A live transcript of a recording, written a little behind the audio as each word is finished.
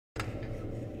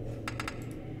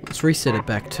Let's reset it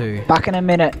back to Back in a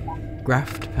minute.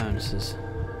 graft bonuses.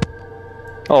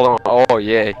 Oh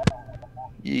yeah.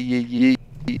 Yeah.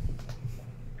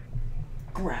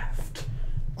 Grafting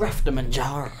the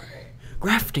Manjaro.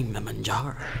 Grafting the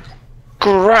Manjaro.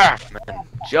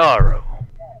 Manjaro.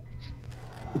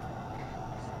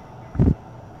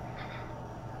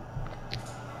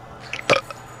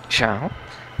 Ciao.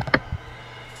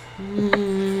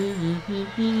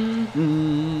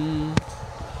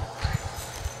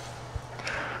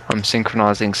 I'm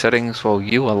synchronizing settings while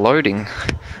you are loading.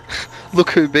 Look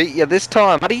who beat you this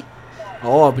time, buddy.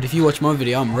 Oh, but if you watch my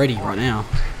video, I'm ready right now.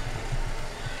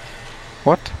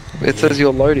 What? It says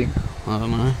you're loading. I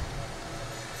don't know.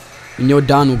 When you're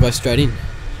done, we'll go straight in.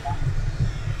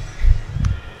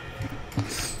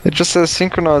 It just says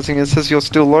synchronizing. It says you're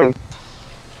still loading.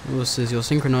 Well, it says you're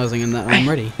synchronizing and that I'm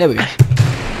ready. There we go.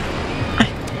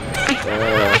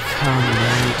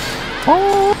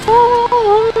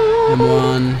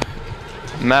 M1.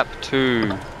 Map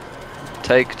 2.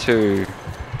 Take 2.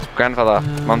 Grandfather.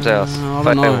 Mum's house. I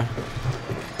don't know.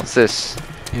 What's this?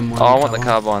 M1 Oh, I want the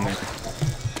carbine.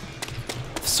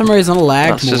 For some reason, I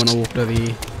lagged more when I walked over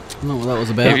here. I don't know what that was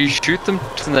about. If you shoot them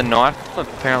to the knife,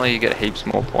 apparently you get heaps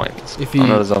more points. If you I'm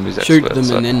not a zombies shoot expert, them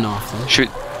so and then knife them.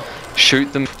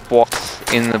 Shoot them twice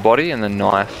in the body and then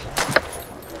knife.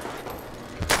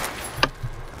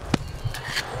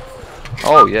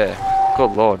 Oh yeah,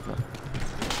 good lord.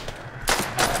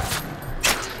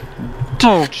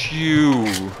 Don't you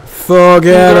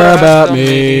forget about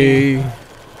me.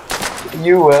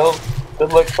 You will.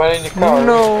 Good luck finding your car.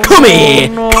 No. Come here!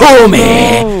 Come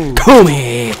here! Come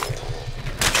here!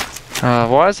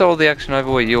 Why is all the action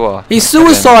over where you are? He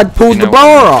suicide pulled the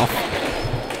bar off.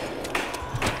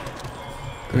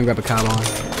 Gonna grab a carbine.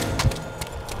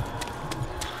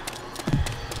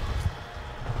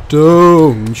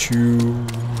 Don't you?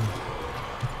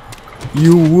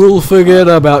 You will forget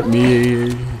about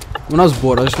me. When I was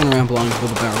bored, I just went around blowing for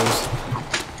the barrels.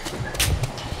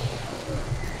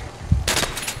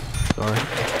 Sorry.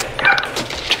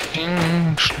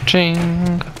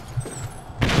 Ching.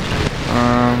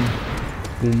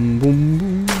 Boom, boom,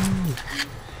 boom.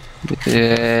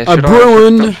 Yeah. A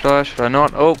Bruin. Should I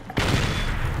not? Oh.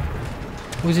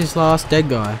 Who's this last dead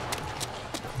guy?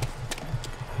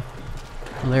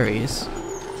 Oh, there he is.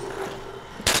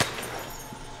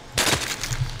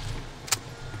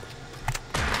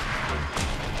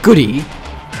 Goody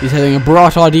is having a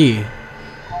bright idea.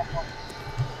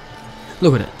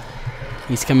 Look at it.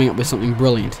 He's coming up with something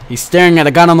brilliant. He's staring at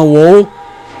a gun on the wall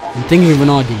and thinking of an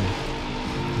idea.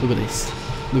 Look at this.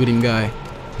 Look at him go.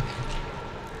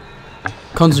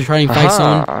 Concentrating face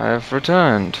on. I've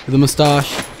returned. With a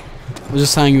moustache. I was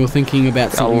just saying you were thinking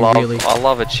about something really. I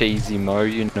love a cheesy mo,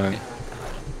 you know.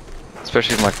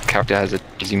 Especially if my character has a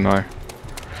cheesy mo.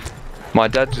 My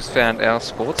dad just found our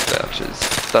sports vouchers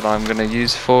that I'm going to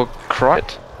use for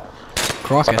cricket.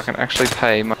 So I can actually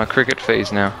pay my cricket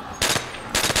fees now.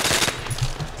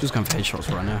 Just going for headshots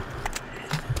right now.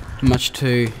 How much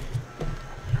to?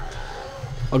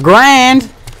 $1,000!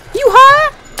 You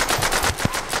high?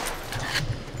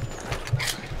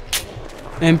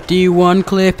 Empty one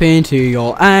clip into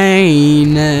your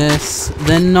anus,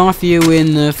 then knife you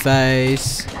in the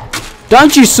face.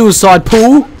 Don't you suicide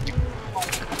pool!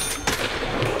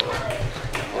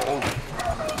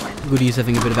 Goody's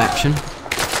having a bit of action.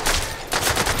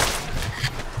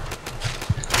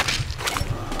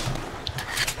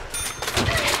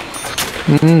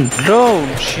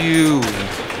 Don't you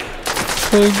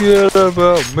forget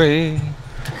about me.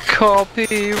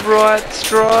 Copyright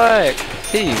strike.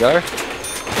 Here you go.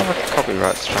 Have a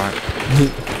copyright strike.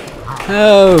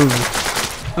 Oh,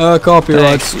 a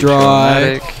copyright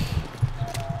strike.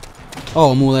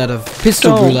 Oh, I'm all out of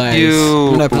pistol brulees.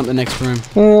 I'm gonna open up the next room.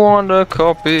 Want a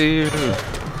copy?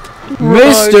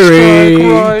 Mystery!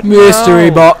 Right Mystery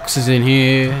now. box is in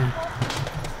here.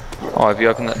 Oh, have you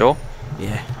opened that door?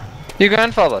 Yeah. Your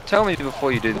grandfather, tell me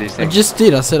before you do these I things. just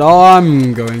did. I said,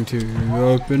 I'm going to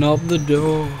open up the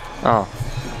door. Oh.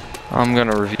 I'm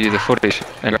gonna review the footage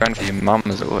and grandfather, your mum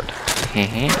is at work.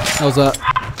 How was that?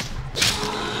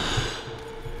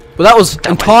 Well, that was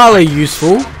entirely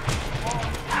useful.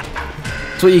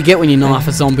 That's what you get when you knife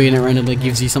a zombie and it randomly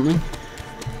gives you something.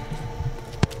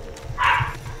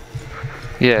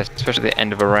 Yeah, especially at the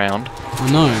end of a round.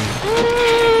 I know.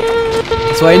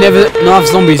 That's why you never knife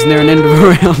zombies near an end of a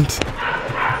round.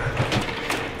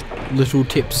 Little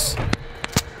tips.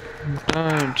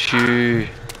 Don't you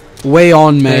Way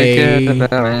on me. forget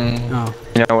about me. Oh,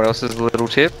 You know what else is a little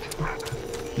tip?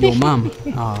 your mum.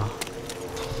 Oh.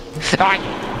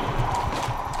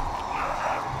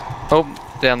 Oh,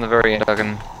 down the very end I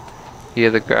can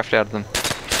hear the graft out of them.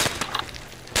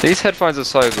 These headphones are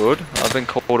so good. I've been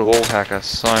called a wall hacker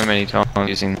so many times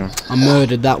using them. I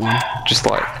murdered that one. Just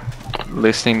like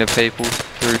listening to people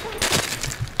through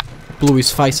Blew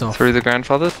his face off. the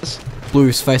grandfathers. Blew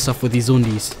his face off with his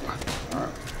undies.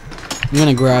 I'm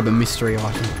gonna grab a mystery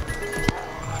item.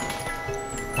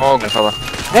 Oh, grandfather.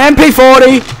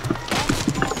 MP40!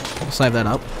 I'll save that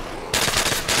up.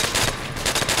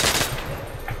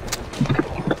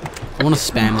 I want to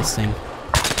spam this thing.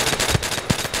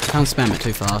 Can't spam it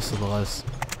too fast, otherwise.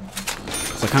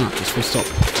 Cause I can't, just full stop.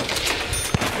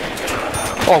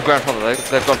 Oh, grandfather,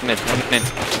 they've got men.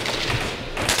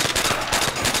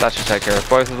 That should take care of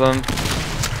both of them.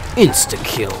 Insta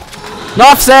kill.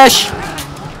 Knife sesh!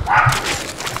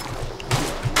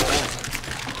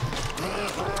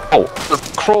 Oh, the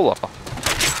crawler.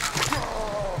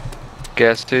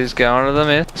 Guess who's going to the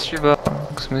mystery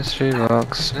box? Mystery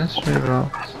box. Mystery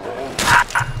box.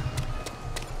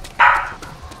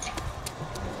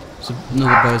 There's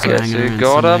another bozo Guess hanging who around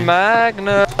got a somewhere.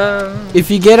 magnum?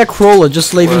 If you get a crawler,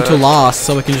 just leave him to last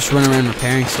so we can just run around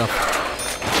repairing stuff.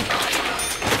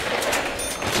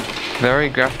 Very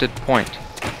grafted point.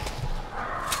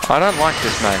 I don't like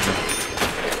this magnum.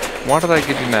 Why do they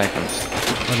give you magnums?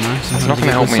 I don't know, sometimes not you gonna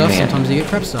get help good me, stuff, man. sometimes you get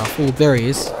crap stuff. Oh, there he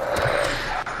is.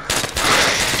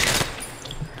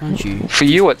 Don't you? For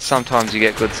you, it's sometimes you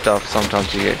get good stuff,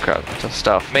 sometimes you get crap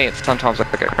stuff. Me, it's sometimes I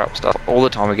get crap stuff. All the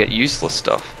time I get useless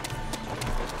stuff.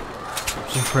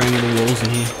 Just praying at the walls in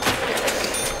here.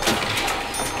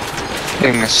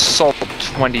 Getting a solid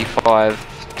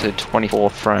 25 to 24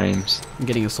 frames. I'm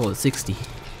getting a solid 60.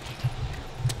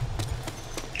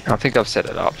 I think I've set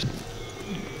it up to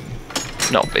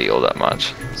not be all that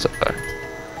much, so...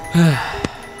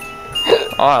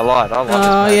 Oh, I lied, I lied.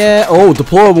 Oh, yeah. Oh,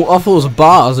 deployable. I thought it was a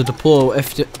bar as a deployable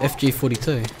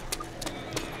FG42.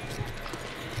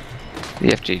 The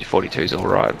FG42 is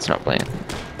alright, it's not bland.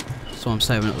 So I'm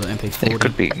saving up the MP40.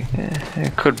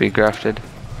 It could be grafted.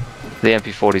 The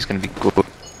MP40 is going to be good.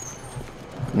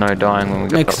 No dying when we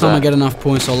get Next up time I there. get enough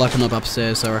points, I'll open up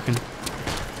upstairs, I reckon.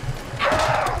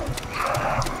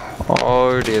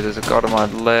 Oh dear, there's a guy to my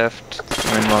left.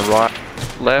 I mean my right.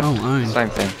 Left. Oh, owned. Same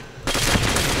thing.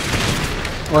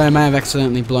 Or I may have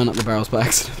accidentally blown up the barrels by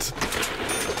accident.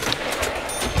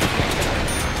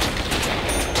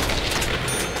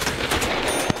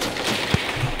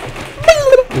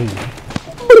 Ooh.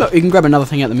 You can grab another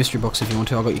thing out the mystery box if you want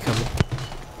to, I got you covered.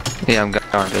 Yeah, I'm going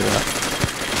to do that.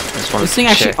 Just wanted This thing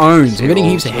to actually check, owns. see I'm getting all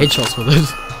heaps of the- headshots with it.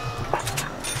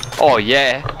 Oh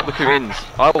yeah, look who wins.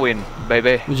 I win,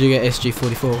 baby. Would you get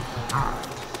SG44?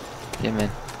 Yeah,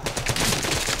 man.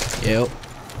 Yep.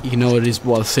 You know what it is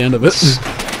by the sound of it.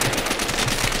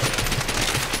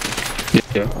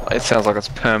 Yeah, it sounds like it's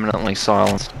permanently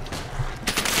silenced.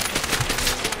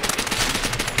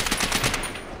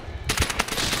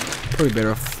 Probably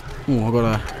better off. Oh, I got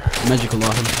a magical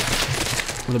item.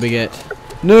 What did we get?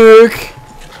 Nuke!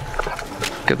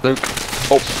 Good look.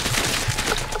 Oh,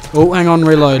 Oh, hang on,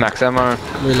 reload. max ammo.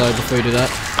 Reload before you do that.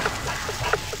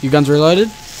 Your gun's reloaded?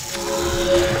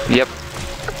 Yep.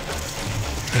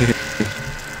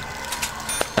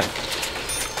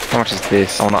 How much is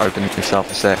this? I want to open this up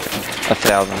a sec.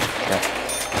 1,000. Okay.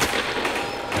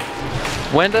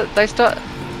 When did they start?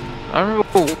 I remember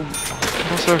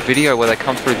I saw a video where they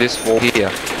come through this wall here.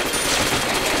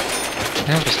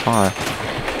 How just high?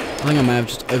 I think I may have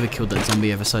just overkilled that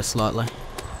zombie ever so slightly.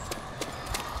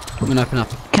 I'm gonna open up.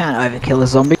 Can't overkill a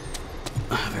zombie.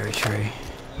 Oh, very true.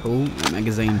 Oh,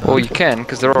 magazine. Well, bug. you can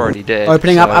because they're already dead.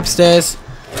 Opening up so- upstairs.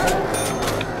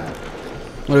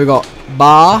 What do we got?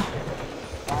 Bar.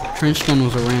 Trench gun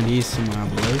was around here somewhere, I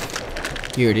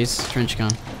believe. Here it is, trench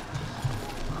gun.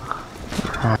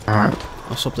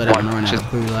 I'll swap that out and run out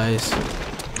of boulays.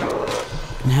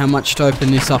 And how much to open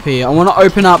this up here? I want to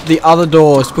open up the other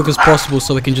door as quick as possible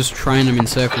so we can just train them in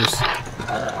circles.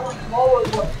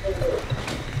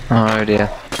 Oh dear.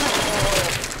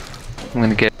 I'm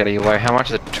gonna get out of your way. How much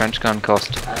does a trench gun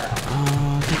cost?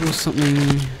 I think it was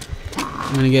something.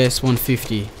 I'm gonna guess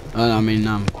 150. I mean,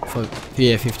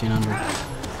 yeah, 1500.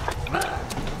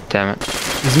 Damn it.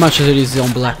 As much as it is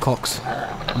on Black Cox.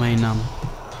 I mean,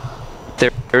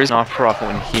 There is an sniper rifle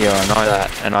in here, I know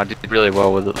that, and I did really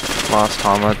well with it last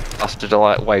time. I busted to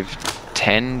like wave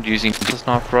 10 using the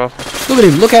sniper rifle. look at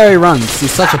him. Look how he runs.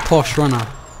 He's such a posh runner.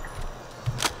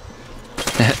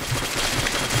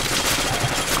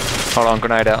 Hold on,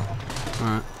 grenade out.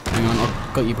 Alright, hang on.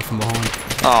 I got you from behind.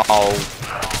 Oh,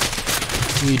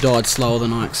 You died slower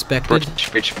than I expected.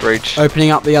 breach.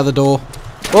 Opening up the other door.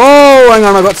 Oh, hang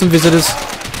on. I got some visitors.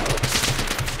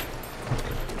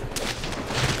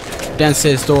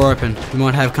 downstairs door open. We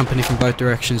might have company from both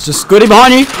directions. Just Goody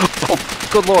behind you! Oh,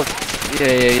 good lord.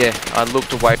 Yeah. I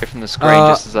looked away from the screen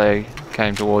just as they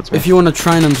came towards me. If you want to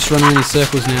train them, just run around in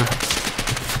circles now.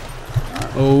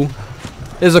 Oh.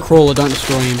 There's a crawler, don't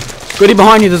destroy him. Goody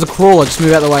behind you, there's a crawler. Just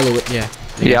move out the way a little bit. Yeah.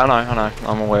 Yeah, I know.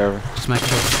 I'm aware of it. Just make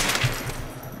sure.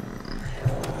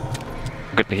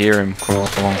 Good to hear him crawl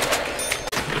along.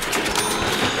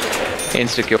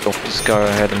 Insta kill. Just go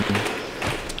ahead and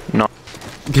knock.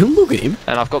 Look at him.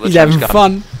 And I've got the He's having gun.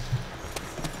 fun.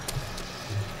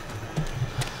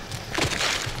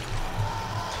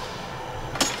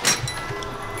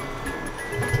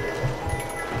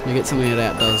 You get something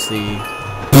that outdoes the...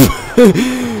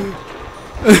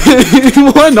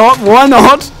 Why not? Why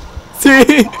not?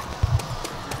 See?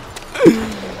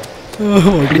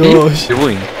 Oh my gosh. What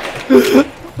are you doing?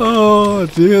 Oh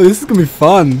dear, this is gonna be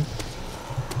fun.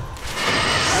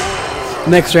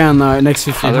 Next round though, next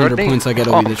 1500 points I get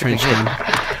will be the trench gun.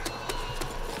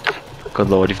 Good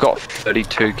lord, you've got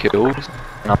 32 kills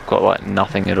and I've got like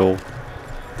nothing at all.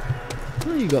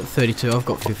 Oh, you got 32, I've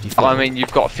got 54. I mean,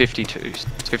 you've got 52.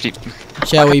 50.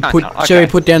 Shall we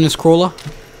put down this crawler?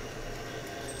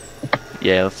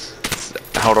 Yeah, let's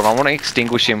hold on, I want to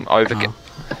extinguish him overkill.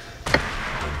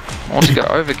 I want to go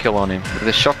overkill on him with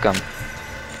a shotgun.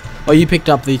 Oh, you picked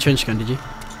up the trench gun, did you?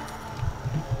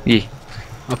 Yeah.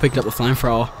 I picked up the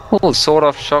flamethrower. Oh, sawed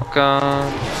off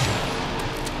shotgun.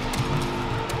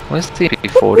 Where's the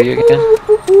P40 again?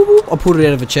 I pulled it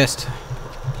out of a chest.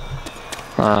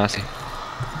 Ah, I see.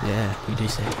 Yeah, you do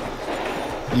see.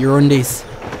 You're on this.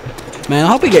 Man, I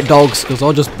hope we get dogs, because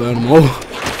I'll just burn them all.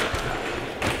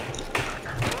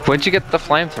 Where'd you get the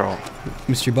flamethrower?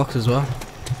 Mystery box as well.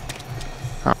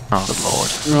 Oh, good lord.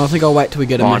 Well, I think I'll wait till we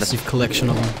get a massive collection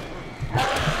of them.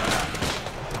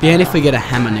 Yeah, and if we get a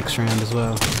hammer next round as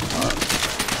well.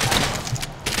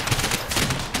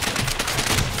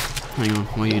 Hang on,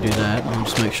 while you do that, I'll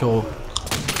just make sure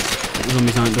the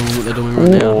zombies aren't doing what they're doing right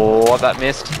now. Oh, that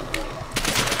missed.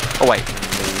 Oh, wait.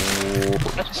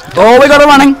 Oh, we got it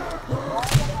running!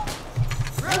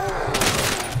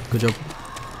 Good job.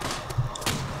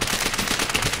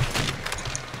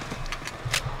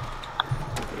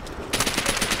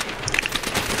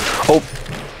 Oh,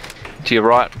 to your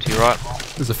right, to your right.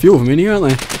 There's a few of them in here, aren't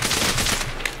there?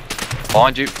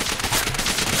 Behind you.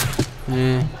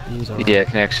 Yeah, he's alright. Yeah,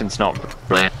 connection's not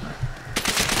brilliant.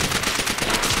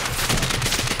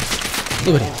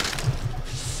 Look at him.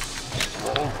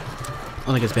 I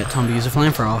think it's about time to use a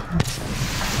flamethrower.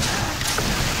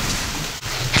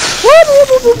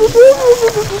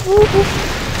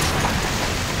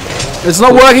 It's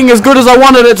not working as good as I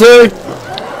wanted it to!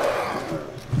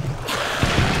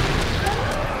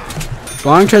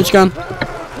 Firing trench gun.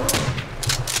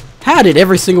 How did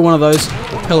every single one of those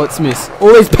pellets miss?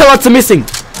 All these pellets are missing!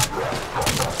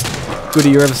 Goody,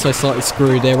 you're ever so slightly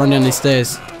screwed there. Run down these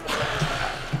stairs.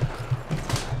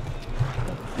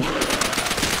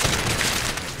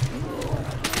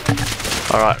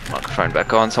 Alright, microphone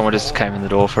back on. Someone just came in the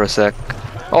door for a sec.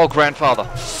 Oh, grandfather.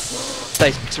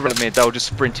 They surrounded me. They were just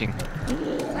sprinting.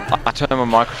 I turned my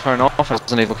microphone off. I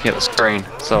wasn't even looking at the screen.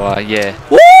 So, yeah.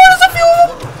 Oh, there's a few of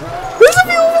them! There's a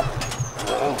few of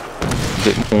them! A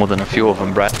bit more than a few of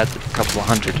them, Brad. A couple of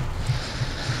hundred.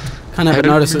 Can't help but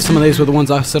notice that some of these were the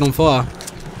ones I set on fire.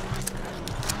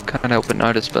 Can't help but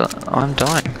notice, but I'm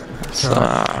dying. So,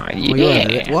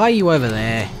 yeah. Why are you over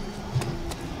there?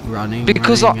 Running.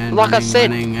 Because, running, like I running, said,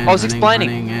 running, I was running,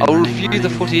 explaining. running, I'll running, review the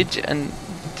running, footage and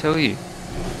tell you.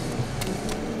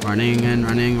 Running and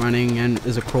running, running, and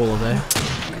there's a crawler there.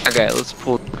 Okay, let's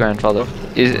pull the grandfather.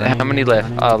 How many left?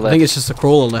 Left. I think it's just a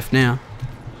crawler left now.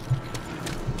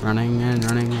 Running and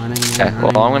running, running. Okay, and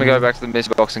well, running, I'm gonna go back to the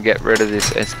mystery box and get rid of this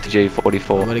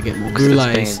STG-44. I gotta get more because it's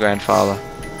being gulays. a grandfather.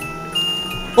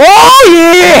 Oh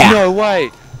yeah! No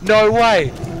way! No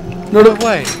way! No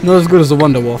way! Not as good as the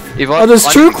Wonder Wolf. Oh, there's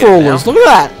two crawlers. Look at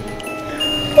that!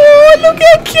 Oh, look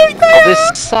how cute they are! Oh,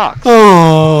 this sucks.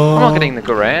 Oh. I'm not getting the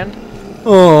grand.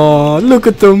 Oh, look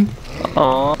at them.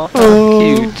 Oh,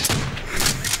 cute.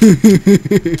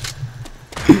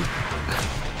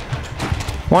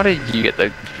 Why did you get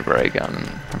the ray gun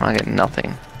and I get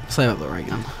nothing? Save up the ray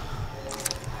gun.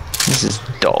 This is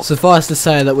dog. Suffice to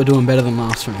say that we're doing better than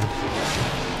last round.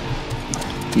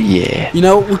 Yeah. You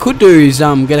know, what we could do is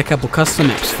get a couple custom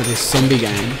maps for this zombie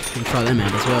game and try them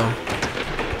out as well.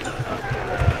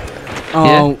 Oh,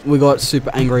 yeah. We got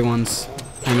super angry ones.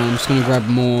 Hang on, I'm just gonna grab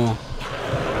more.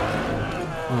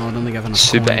 Oh, I don't think I have enough.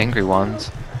 Super coin. angry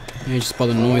ones. Yeah, just by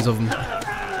the noise of them.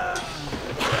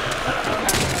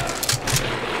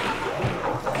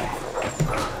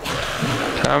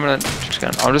 Permanent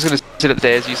gun. I'm just gonna sit at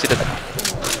theirs. You sit at.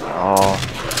 Oh.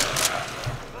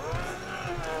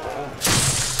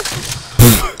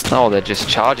 Oh, they're just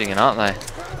charging it, aren't they?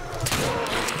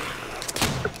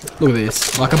 Look at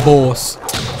this, like a boss.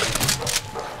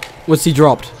 What's he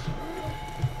dropped?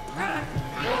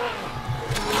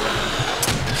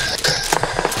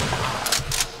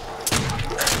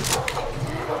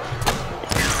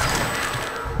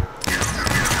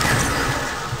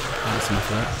 That's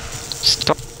enough of that.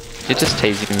 Stop. You're just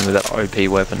teasing me with that OP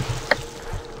weapon.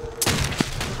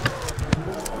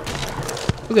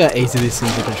 Look how easy this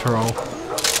is to control.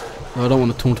 Though I don't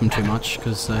want to taunt him too much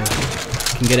because they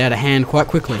can get out of hand quite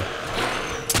quickly.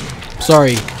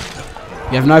 Sorry,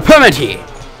 you have no permit here.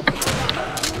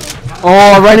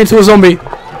 Oh, I ran into a zombie.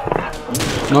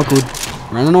 Not good.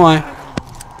 Running away.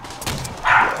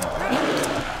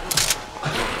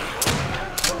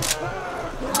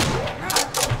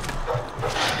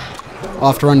 I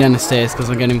have to run down the stairs because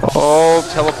I'm getting. Oh,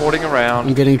 teleporting around.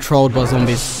 I'm getting trolled by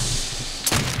zombies.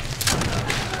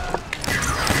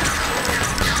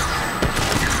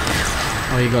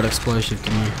 Oh, you got explosive,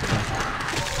 can you? Okay.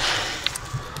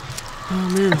 Oh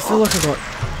man, I feel like I got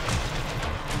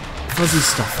fuzzy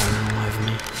stuff all over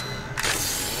me.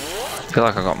 I feel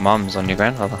like I got mums on your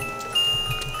grandfather.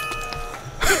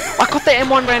 I got the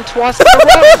M1 ran twice in a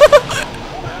row!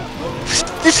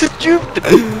 This is stupid!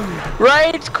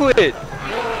 Rage quit!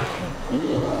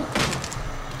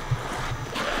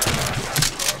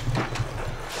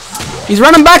 He's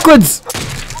running backwards!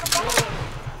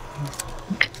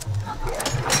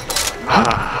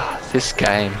 This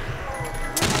game.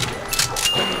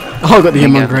 Oh, I got the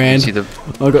M1 grand. I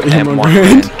got the M1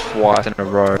 grand. Twice in a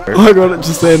row. I got it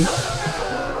just then.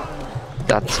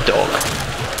 That's dog.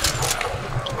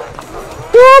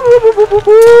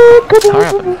 Hurry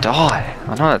up and die. I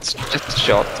know it's just a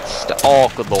shot. Oh,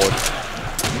 good lord.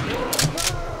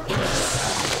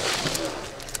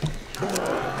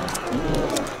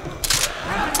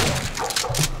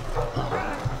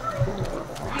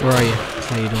 Where are you?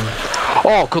 How you doing?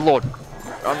 Oh, good lord.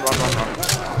 Run, run, run, run.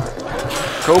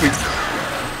 Kobe.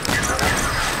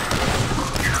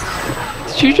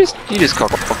 Did you just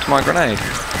cockblocked my grenade?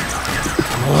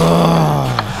 Oh,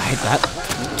 I hate that.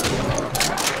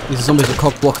 These zombies are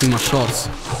cock blocking my shots.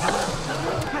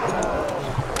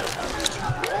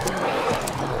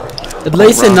 At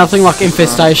least they're nothing like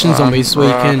infestation zombies where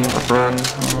you can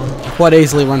quite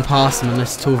easily run past them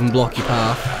unless two of them block your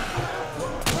path.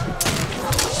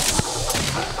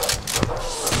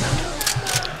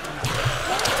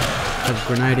 Have a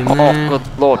grenade in there. Oh, good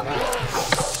lord.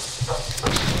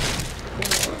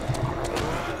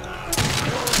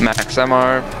 Max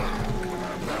ammo.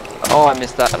 Oh, I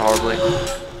missed that horribly.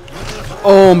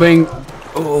 Oh, I'm being...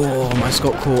 Oh, almost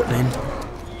got caught then.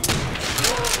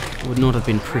 Would not have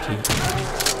been pretty.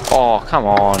 Oh, come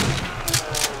on.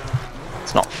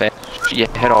 It's not fair. Yeah,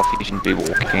 head off. You shouldn't be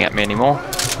walking at me anymore.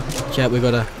 Chat, we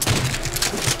gotta...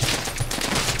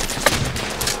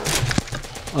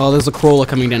 Oh, there's a crawler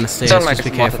coming down the stairs. Don't Just make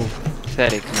be a careful.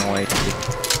 pathetic noise.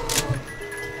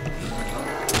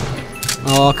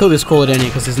 Oh, I'll kill this crawler down here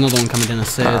because there's another one coming down the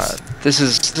stairs. This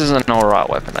is an alright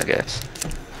weapon, I guess.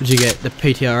 Did you get the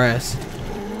PTRS?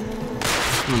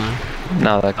 Oh no.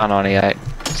 No, the K98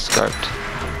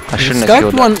 scoped. I shouldn't The have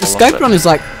killed that. The scoped one is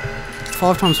like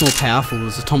 5 times more powerful.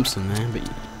 There's a Thompson there, but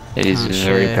it is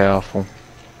very powerful.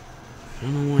 I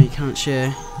don't know why you can't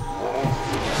share.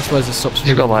 I suppose it stops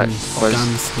You've got like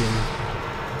gun skill.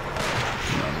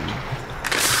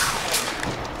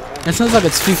 It sounds like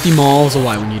it's 50 miles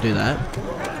away when you do that.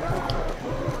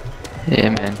 Yeah,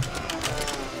 man.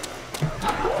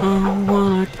 I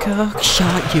wanna cock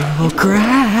shot your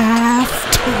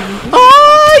craft.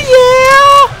 Oh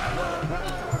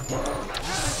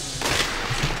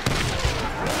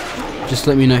yeah! Just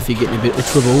let me know if you're getting a bit of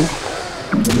trouble.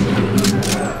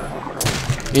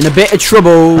 In a bit of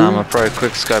trouble. I'm a pro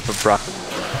quick scoper, bruh.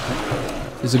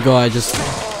 There's a guy just.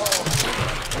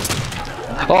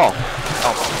 Oh,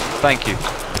 thank you.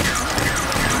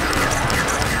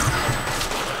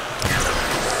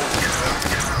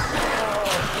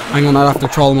 Hang on, I'd have to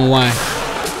troll him away.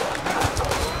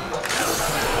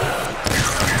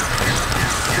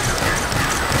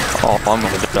 Oh, I'm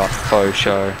gonna die faux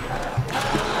show.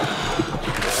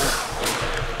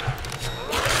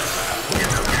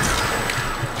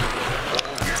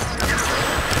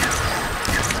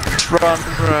 Run,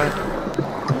 bro.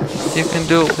 You can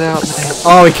do it without me.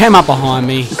 Oh, he came up behind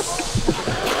me.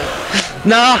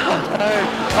 No!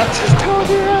 I just told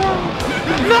you out!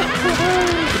 No!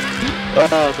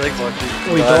 Oh, thanks, Archie.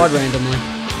 Oh, he died randomly.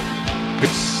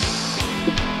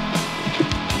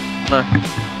 No.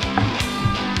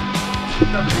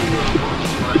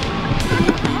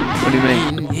 What do you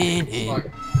mean?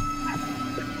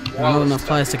 Not enough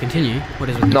players to continue. What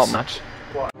is with Not this? much.